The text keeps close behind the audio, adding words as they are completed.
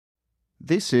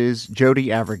This is Jody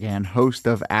Avirgan, host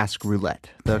of Ask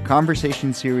Roulette, the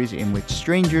conversation series in which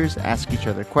strangers ask each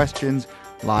other questions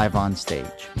live on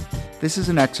stage. This is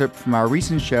an excerpt from our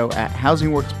recent show at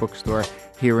Housing Works Bookstore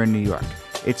here in New York.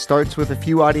 It starts with a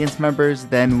few audience members,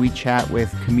 then we chat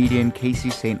with comedian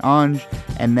Caissie St. Onge,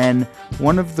 and then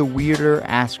one of the weirder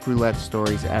Ask Roulette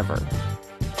stories ever.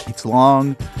 It's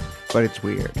long, but it's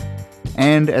weird.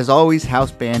 And as always,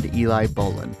 house band Eli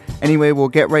Bolin. Anyway, we'll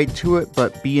get right to it,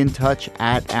 but be in touch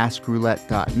at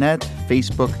askroulette.net,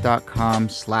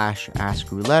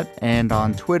 facebook.com/askroulette, and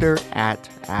on Twitter at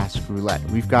askroulette.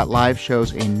 We've got live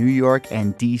shows in New York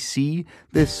and DC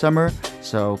this summer,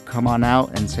 so come on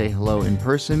out and say hello in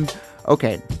person.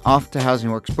 Okay, off to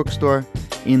Housing Works Bookstore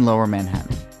in Lower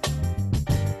Manhattan.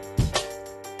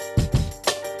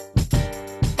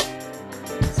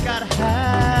 He's got a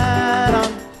hat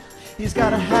on. He's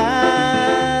got a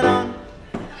hat on.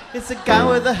 It's a guy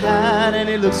with a hat and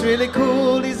he looks really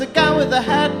cool. He's a guy with a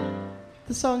hat.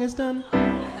 The song is done.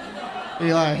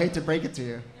 Eli, I hate to break it to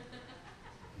you.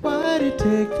 Why'd he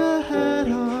take the hat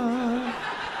off?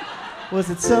 Was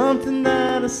it something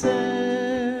that I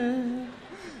said?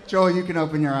 Joel, you can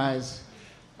open your eyes.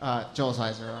 Joel's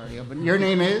eyes are already open. Your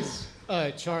name is?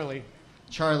 Charlie.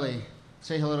 Charlie.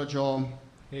 Say hello to Joel.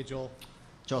 Hey, Joel.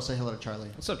 Joel, say hello to Charlie.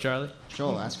 What's up, Charlie?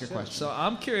 Joel, ask your question. So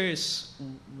I'm curious,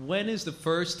 when is the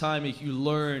first time you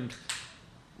learned,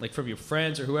 like from your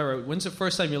friends or whoever, when's the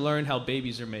first time you learned how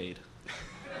babies are made?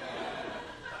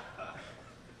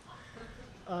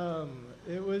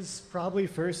 It was probably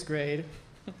first grade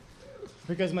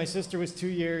because my sister was 2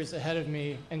 years ahead of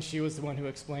me and she was the one who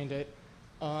explained it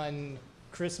on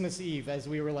Christmas Eve as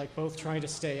we were like both trying to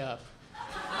stay up.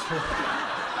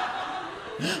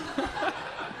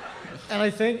 And I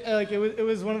think like it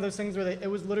was one of those things where it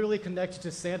was literally connected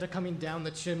to Santa coming down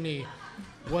the chimney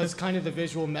was kind of the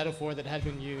visual metaphor that had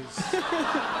been used.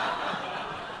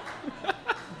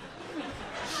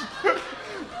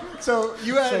 So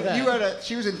she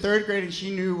was in third grade and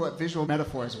she knew what visual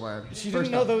metaphors were. She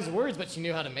didn't know those words, but she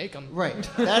knew how to make them. Right.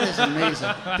 That is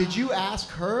amazing. Did you ask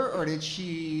her, or did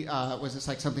she? Was this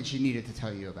like something she needed to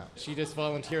tell you about? She just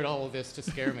volunteered all of this to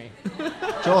scare me.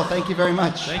 Joel, thank you very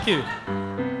much. Thank you.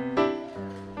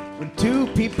 When two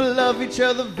people love each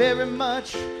other very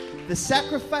much, they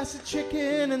sacrifice a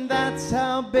chicken, and that's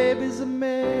how babies are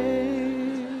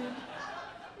made.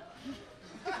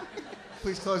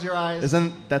 Please close your eyes.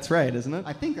 That's right, isn't it?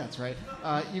 I think that's right.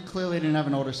 You clearly didn't have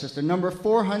an older sister. Number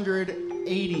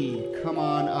 480. Come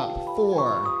on up.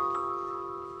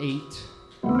 480.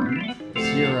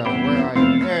 Where are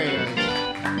you? There he is.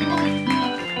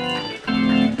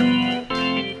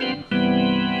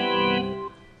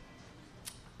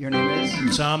 Your name is?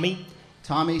 Tommy.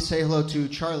 Tommy, say hello to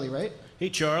Charlie, right? Hey,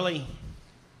 Charlie.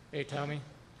 Hey, Tommy.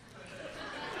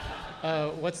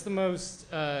 What's the most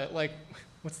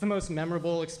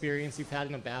memorable experience you've had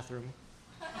in a bathroom?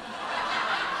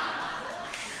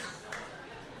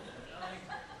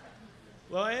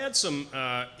 Well, I had some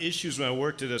issues when I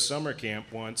worked at a summer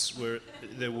camp once where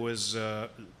there was,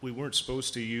 we weren't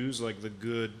supposed to use like the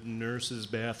good nurse's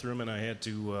bathroom, and I had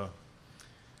to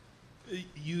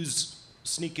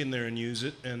sneak in there and use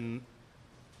it,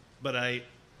 but I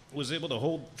was able to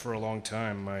hold for a long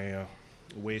time my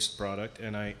waste product,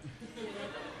 and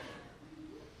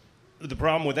the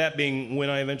problem with that being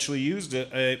when I eventually used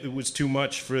it, it was too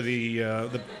much for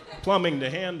the plumbing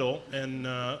to handle, and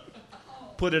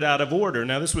put it out of order.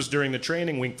 Now, this was during the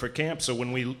training week for camp, so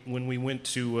when we went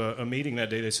to a meeting that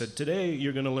day, they said, today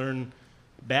you're going to learn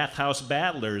bathhouse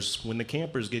battlers. When the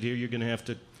campers get here, you're going to have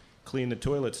to clean the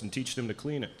toilets and teach them to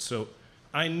clean it. So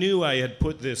I knew I had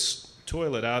put this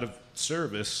toilet out of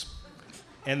service,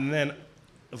 and then,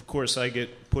 of course, I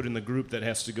get put in the group that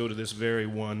has to go to this very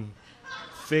one,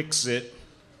 fix it.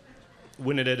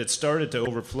 When it had started to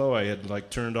overflow, I had like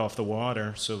turned off the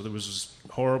water, so there was this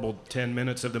horrible 10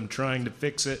 minutes of them trying to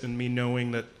fix it and me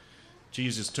knowing that,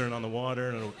 Jesus, turn on the water.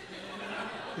 And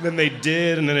then they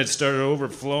did, and then it started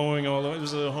overflowing. It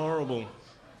was a horrible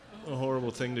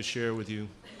thing to share with you.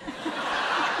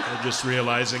 I'm just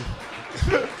realizing.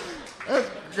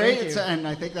 Great, and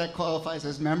I think that qualifies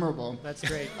as memorable. That's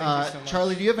great. Thank you so much.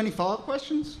 Charlie, do you have any follow-up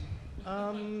questions?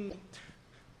 No,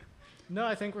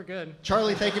 I think we're good.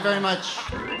 Charlie, thank you very much.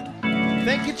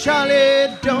 Thank you,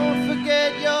 Charlie. Don't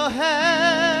forget your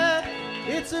hat.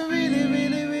 It's a really,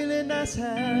 really, really nice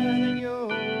hat, and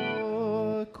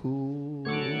you're cool.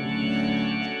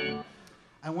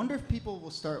 I wonder if people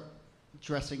will start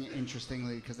dressing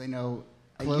interestingly because they know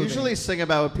I clothing. usually sing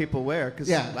about what people wear because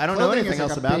Yeah, I don't know clothing anything is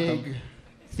else like a about big them.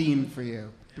 theme for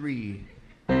you. 3,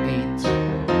 8,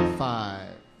 5.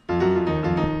 Where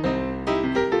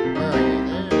are you?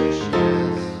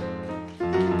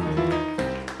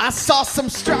 saw some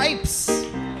stripes.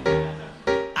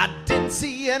 I didn't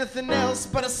see anything else,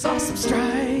 but I saw some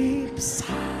stripes.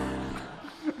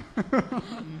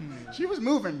 She was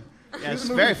moving. She Yes, was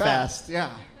moving very fast.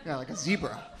 Yeah, like a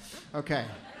zebra. Okay.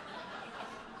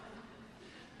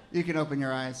 You can open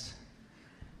your eyes.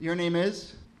 Your name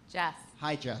is? Jess.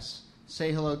 Hi, Jess.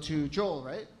 Say hello to Joel,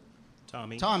 right?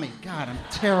 Tommy. Tommy. God, I'm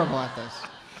terrible at this.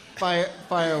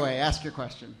 Fire away. Ask your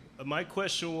question. My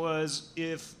question was,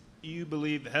 if you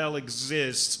believe hell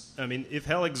exists, if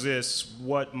hell exists,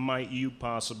 what might you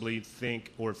possibly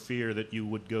think or fear that you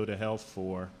would go to hell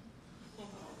for?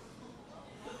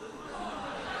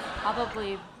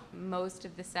 Probably most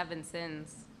of the 7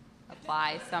 sins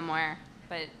apply somewhere,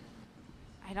 but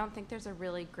I don't think there's a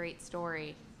really great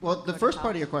story. Well, the Go to first hell.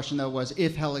 part of your question, though, was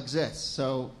if hell exists.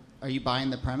 So are you buying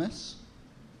the premise?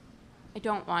 I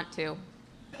don't want to.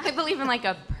 I believe in like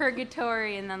a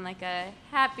purgatory and then like a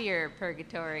happier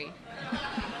purgatory.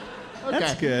 Okay.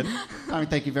 That's good. Tommy,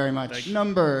 thank you very much. Thank you.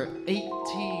 Number 18.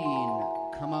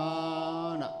 Come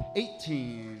on up.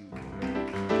 18.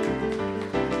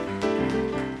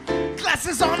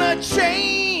 Glasses on a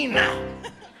chain. That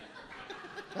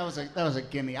was a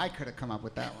gimme. I could have come up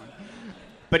with that one.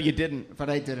 But you didn't. But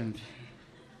I didn't.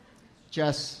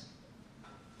 Jess,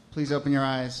 please open your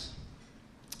eyes.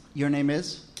 Your name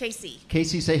is? Caissie.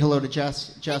 Caissie, say hello to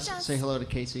Jess. Jess, Jess. say hello to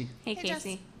Caissie. Hey, Hey, Jess.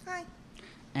 Caissie. Hi.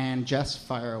 And Jess,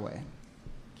 fire away.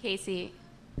 Caissie,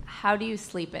 how do you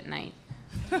sleep at night?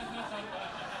 I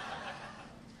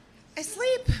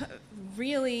sleep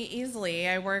really easily.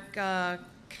 I work.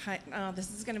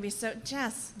 This is going to be so.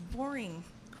 Jess, boring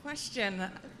question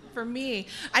for me.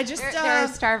 I just. There are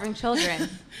starving children.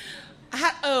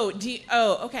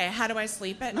 Okay. How do I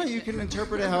sleep at No, you can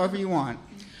interpret it however you want.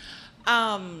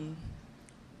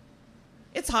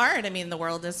 It's hard. I mean, the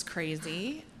world is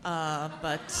crazy,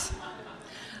 but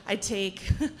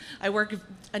I work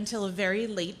until a very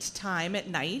late time at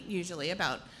night, usually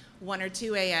about 1 or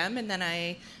 2 a.m., and then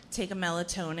I take a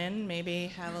melatonin, maybe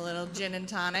have a little gin and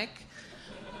tonic,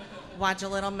 watch a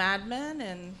little Mad Men,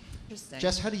 and just stay.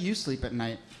 Jess, how do you sleep at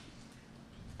night?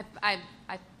 I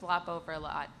flop over a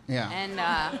lot. Yeah. And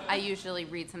I usually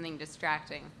read something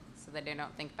distracting so that I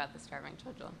don't think about the starving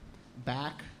children.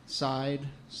 Back, side,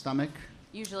 stomach,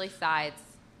 Usually sides.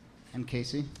 and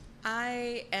Caissie?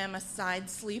 I am a side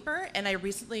sleeper, and I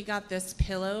recently got this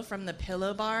pillow from the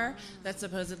Pillow Bar that's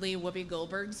supposedly Whoopi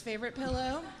Goldberg's favorite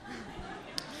pillow.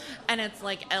 And it's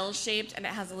like L-shaped, and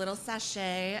it has a little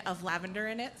sachet of lavender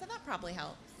in it, so that probably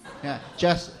helps. Yeah.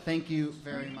 Jess, thank you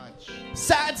very much.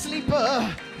 Side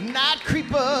sleeper, night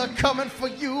creeper, coming for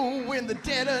you in the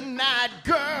dead of night,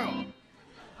 girl.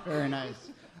 Very nice.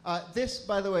 This,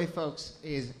 by the way, folks,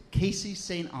 is Caissie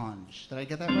St. Onge. Did I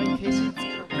get that right,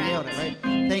 Caissie? correct. Nailed it, right?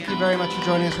 Thank you very much for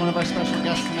joining us, one of our special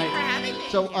guests tonight. for having me.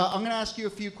 So I'm going to ask you a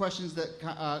few questions that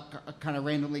kind of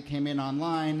randomly came in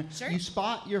online. Sure. You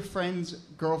spot your friend's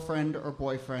girlfriend or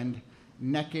boyfriend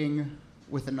necking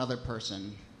with another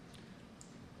person.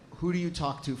 Who do you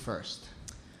talk to first?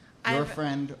 Your I've-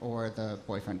 friend or the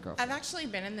boyfriend, girlfriend? I've actually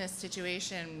been in this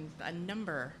situation a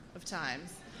number of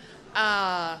times.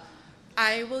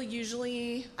 I will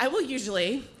usually,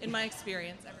 in my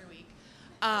experience every week,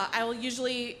 I will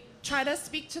usually try to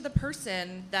speak to the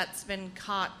person that's been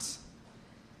caught.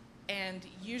 And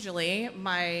usually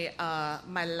my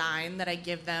line that I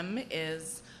give them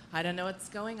is, I don't know what's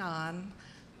going on.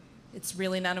 It's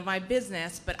really none of my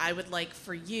business, but I would like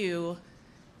for you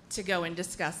to go and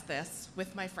discuss this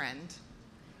with my friend.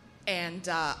 And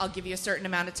I'll give you a certain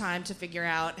amount of time to figure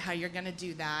out how you're going to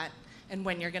do that and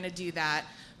when you're going to do that.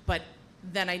 But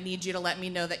then I need you to let me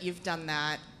know that you've done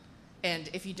that. And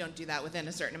if you don't do that within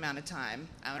a certain amount of time,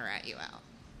 I'm going to rat you out.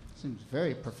 Seems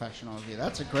very professional of you.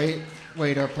 That's a great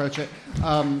way to approach it.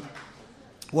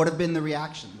 What have been the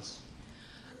reactions?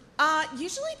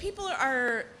 Usually people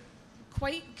are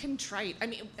quite contrite. I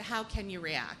mean, how can you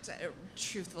react,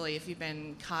 truthfully, if you've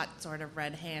been caught sort of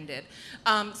red-handed?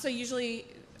 So usually,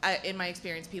 in my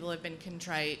experience, people have been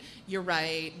contrite. You're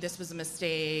right. This was a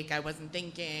mistake. I wasn't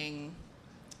thinking.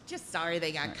 Just sorry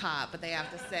they got caught, but they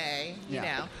have to say, you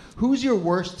know. Who's your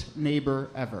worst neighbor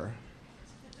ever?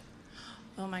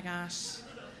 Oh my gosh.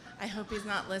 I hope he's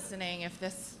not listening if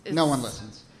this is... No one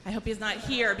listens. I hope he's not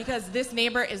here because this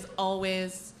neighbor is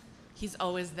always... He's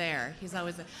always there. He's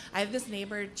always there. I have this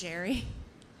neighbor, Jerry.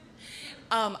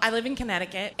 I live in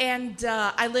Connecticut, and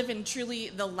I live in truly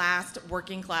the last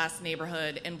working class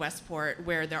neighborhood in Westport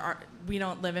where we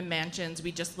don't live in mansions.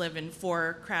 We just live in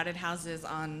 4 crowded houses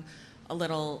on a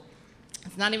little,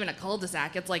 it's not even a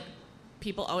cul-de-sac. It's like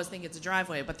people always think it's a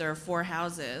driveway, but there are 4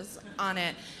 houses on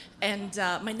it. And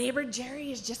my neighbor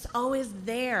Jerry is just always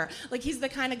there. Like, he's the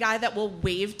kind of guy that will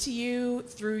wave to you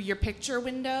through your picture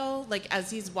window, like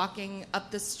as he's walking up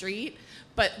the street,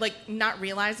 but like not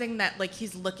realizing that like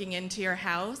he's looking into your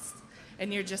house,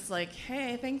 and you're just like,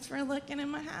 hey, thanks for looking in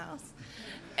my house.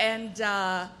 And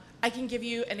I can give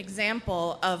you an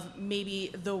example of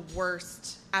maybe the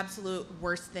worst, absolute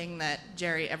worst thing that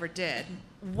Jerry ever did.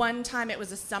 One time it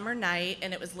was a summer night,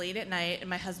 and it was late at night, and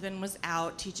my husband was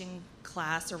out teaching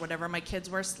class or whatever. My kids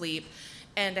were asleep,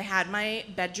 and I had my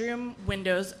bedroom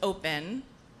windows open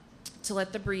to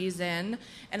let the breeze in,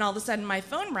 and all of a sudden my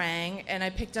phone rang, and I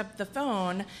picked up the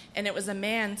phone, and it was a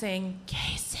man saying,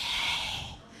 Caissie.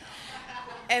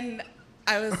 And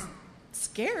I was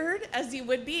scared, as you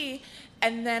would be,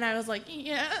 and then I was like,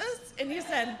 yes, and he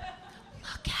said,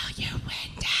 look out your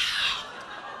window.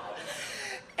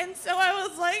 And so I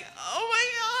was like, oh my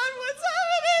God, what's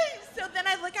happening? So then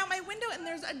I look out my window, and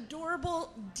there's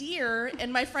adorable deer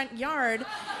in my front yard.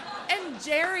 And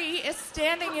Jerry is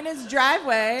standing in his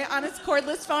driveway on his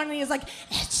cordless phone, and he's like,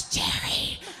 it's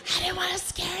Jerry. I didn't want to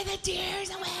scare the deers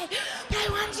away, but I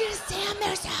wanted you to see them.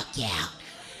 They're so cute.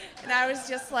 And I was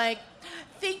just like,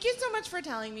 thank you so much for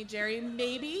telling me, Jerry.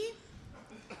 Maybe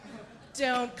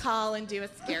don't call and do a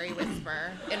scary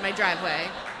whisper in my driveway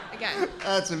again.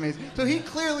 That's amazing. So he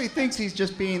clearly thinks he's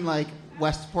just being like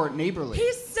Westport neighborly.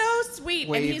 He's so sweet,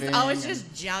 and he's Waving always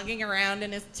just jogging around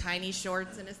in his tiny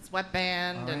shorts and his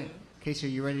sweatband. All right. And Caissie, are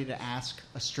you ready to ask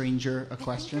a stranger a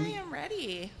question? I think I am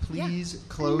ready. Please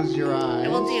close your eyes. I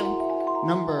will do.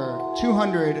 Number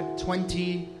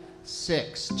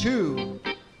 226.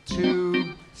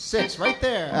 226. Right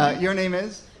there. Your name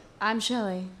is? I'm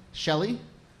Shelley. Shelley.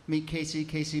 Meet Caissie.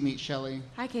 Caissie, meet Shelley.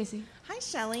 Hi, Caissie. Hi,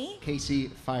 Shelley.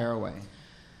 Caissie, fire away.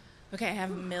 Okay, I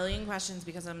have a million questions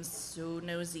because I'm so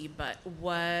nosy, but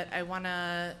what I want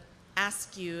to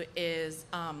ask you is,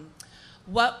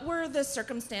 what were the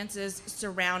circumstances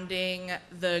surrounding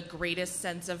the greatest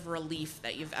sense of relief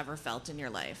that you've ever felt in your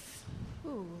life?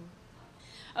 Ooh.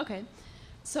 Okay.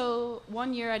 So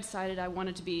one year I decided I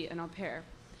wanted to be an au pair.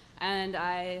 And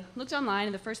I looked online,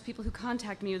 and the first people who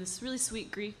contacted me were this really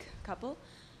sweet Greek couple.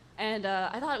 And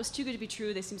I thought it was too good to be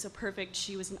true. They seemed so perfect.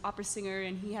 She was an opera singer,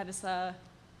 and he had this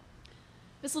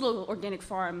little organic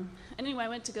farm. And anyway, I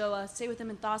went to go stay with them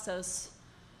in Thassos.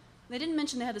 They didn't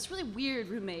mention they had this really weird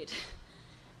roommate.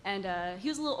 And he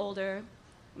was a little older,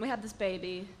 and we had this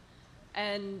baby.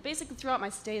 And basically throughout my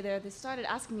stay there, they started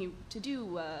asking me to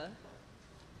do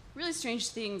really strange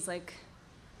things like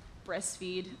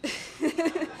breastfeed.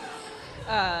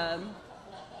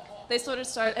 They sort of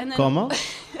started, and then... ¿Cómo?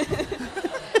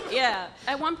 Yeah.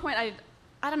 At one point, I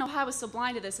don't know how I was so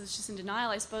blind to this. I was just in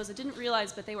denial, I suppose. I didn't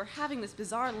realize, but they were having this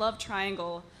bizarre love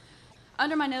triangle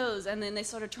under my nose, and then they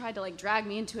sort of tried to, like, drag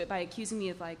me into it by accusing me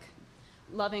of, like,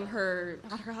 loving her,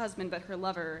 not her husband, but her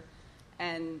lover,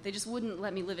 and they just wouldn't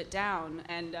let me live it down.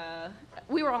 And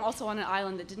we were also on an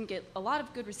island that didn't get a lot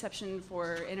of good reception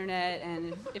for internet,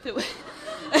 and if it was...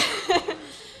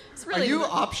 Really, are you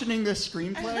optioning this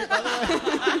screenplay, by the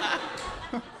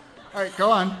way? All right, go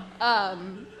on.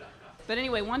 But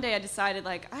anyway, one day I decided,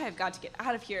 like, I have got to get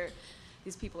out of here.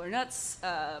 These people are nuts.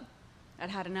 I'd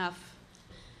had enough.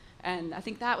 And I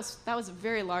think that was a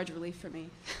very large relief for me.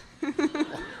 Not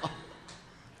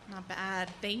bad.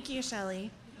 Thank you,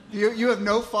 Shelley. You have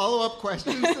no follow-up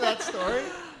questions to that story?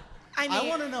 I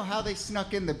want to know how they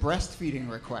snuck in the breastfeeding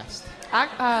request.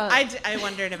 I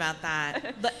wondered about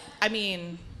that. But, I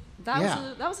mean...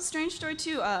 That was a strange story,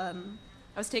 too. I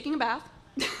was taking a bath,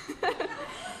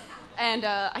 and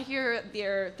I hear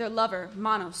their lover,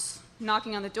 Manos,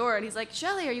 knocking on the door, and he's like,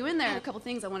 Shelley, are you in there? A couple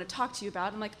things I want to talk to you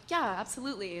about. I'm like, yeah,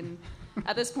 absolutely. And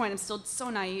at this point, I'm still so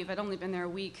naive. I'd only been there a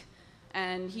week.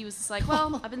 And he was just like,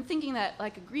 well, I've been thinking that,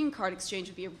 like, a green card exchange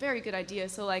would be a very good idea.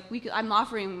 So, like, I'm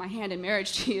offering my hand in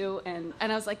marriage to you. And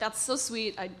I was like, that's so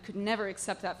sweet. I could never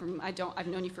accept that from, I've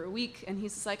known you for a week. And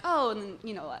he's just like, oh, and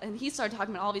then, and he started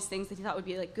talking about all these things that he thought would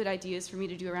be, like, good ideas for me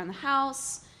to do around the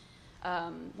house.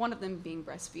 One of them being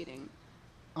breastfeeding.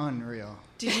 Unreal.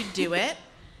 Did you do it?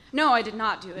 No, I did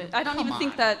not do it. I don't Come even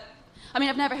think on. that, I mean,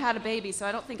 I've never had a baby, so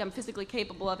I don't think I'm physically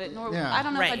capable of it. Nor Yeah. I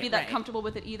don't know if Right, I'd be that right. comfortable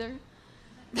with it either.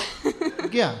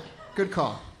 Yeah, good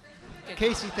call.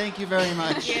 Caissie, thank you very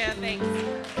much. Yeah, thanks.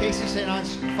 Caissie St.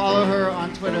 Onge, follow her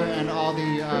on Twitter and all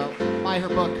the, buy her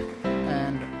book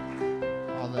and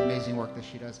all the amazing work that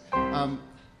she does.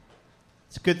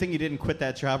 It's a good thing you didn't quit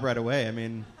that job right away. I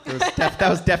mean, that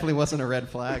definitely wasn't a red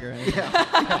flag or anything.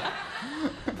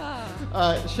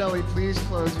 Shelley, please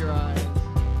close your eyes.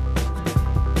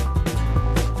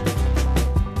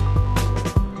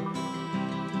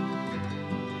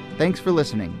 Thanks for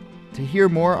listening. To hear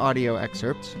more audio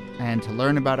excerpts, and to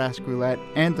learn about Ask Roulette,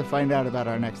 and to find out about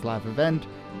our next live event,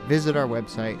 visit our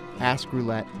website,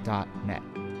 askroulette.net.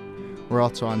 We're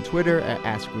also on Twitter at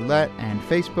AskRoulette and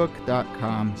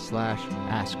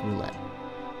Facebook.com/AskRoulette.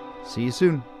 See you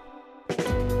soon.